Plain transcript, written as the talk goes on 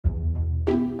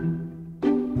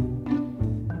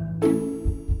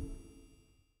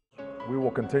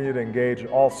will continue to engage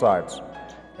all sides.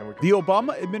 The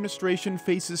Obama administration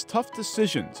faces tough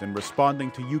decisions in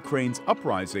responding to Ukraine's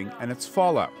uprising and its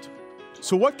fallout.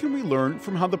 So what can we learn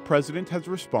from how the president has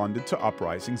responded to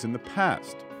uprisings in the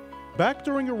past? Back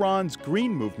during Iran's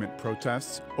Green Movement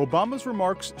protests, Obama's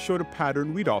remarks showed a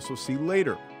pattern we'd also see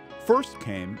later. First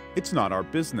came, "It's not our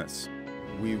business."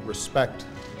 We respect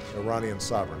Iranian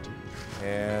sovereignty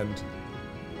and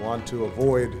want to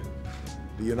avoid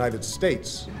the United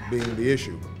States being the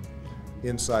issue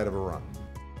inside of Iran.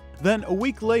 Then a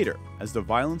week later, as the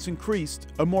violence increased,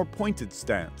 a more pointed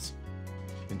stance.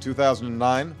 In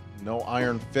 2009, no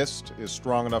iron fist is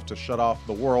strong enough to shut off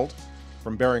the world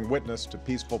from bearing witness to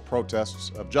peaceful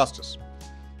protests of justice.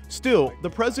 Still, the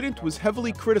president was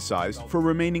heavily criticized for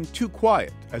remaining too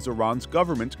quiet as Iran's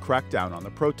government cracked down on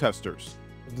the protesters.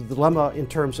 The dilemma in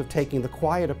terms of taking the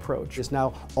quiet approach is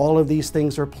now all of these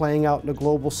things are playing out in a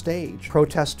global stage.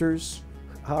 Protesters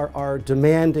are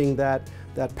demanding that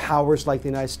powers like the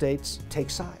United States take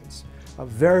sides.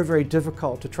 Very, very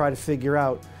difficult to try to figure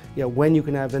out when you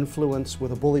can have influence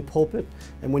with a bully pulpit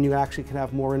and when you actually can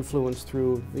have more influence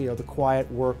through the quiet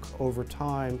work over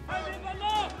time.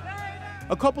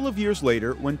 A couple of years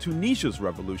later, when Tunisia's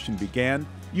revolution began,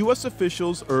 U.S.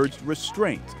 officials urged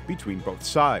restraint between both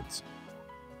sides.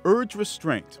 Urge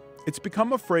restraint. It's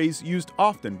become a phrase used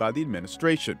often by the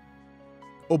administration.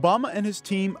 Obama and his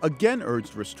team again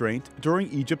urged restraint during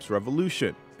Egypt's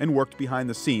revolution and worked behind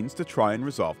the scenes to try and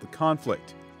resolve the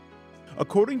conflict.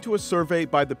 According to a survey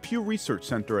by the Pew Research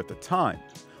Center at the time,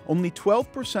 only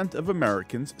 12% of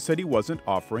Americans said he wasn't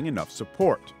offering enough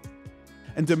support.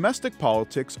 And domestic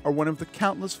politics are one of the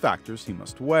countless factors he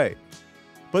must weigh.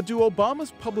 But do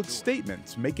Obama's public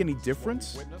statements make any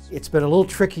difference? It's been a little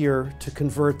trickier to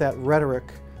convert that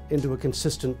rhetoric into a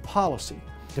consistent policy.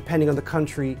 Depending on the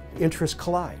country, interests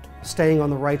collide. Staying on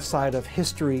the right side of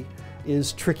history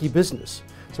is tricky business.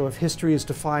 So if history is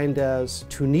defined as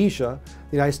Tunisia,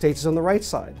 the United States is on the right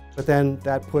side. But then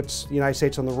that puts the United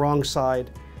States on the wrong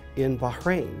side in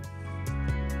Bahrain.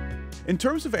 In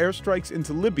terms of airstrikes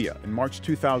into Libya in March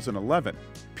 2011,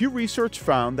 Pew Research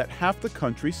found that half the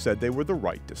country said they were the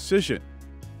right decision.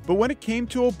 But when it came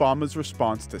to Obama's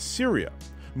response to Syria,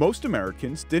 most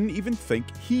Americans didn't even think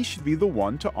he should be the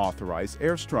one to authorize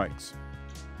airstrikes.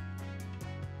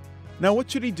 Now, what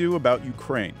should he do about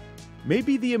Ukraine?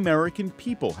 Maybe the American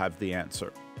people have the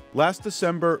answer. Last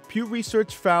December, Pew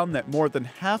Research found that more than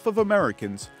half of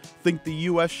Americans think the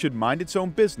U.S. should mind its own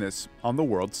business on the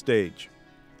world stage.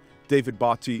 David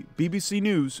Botti, BBC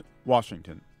News,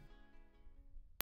 Washington.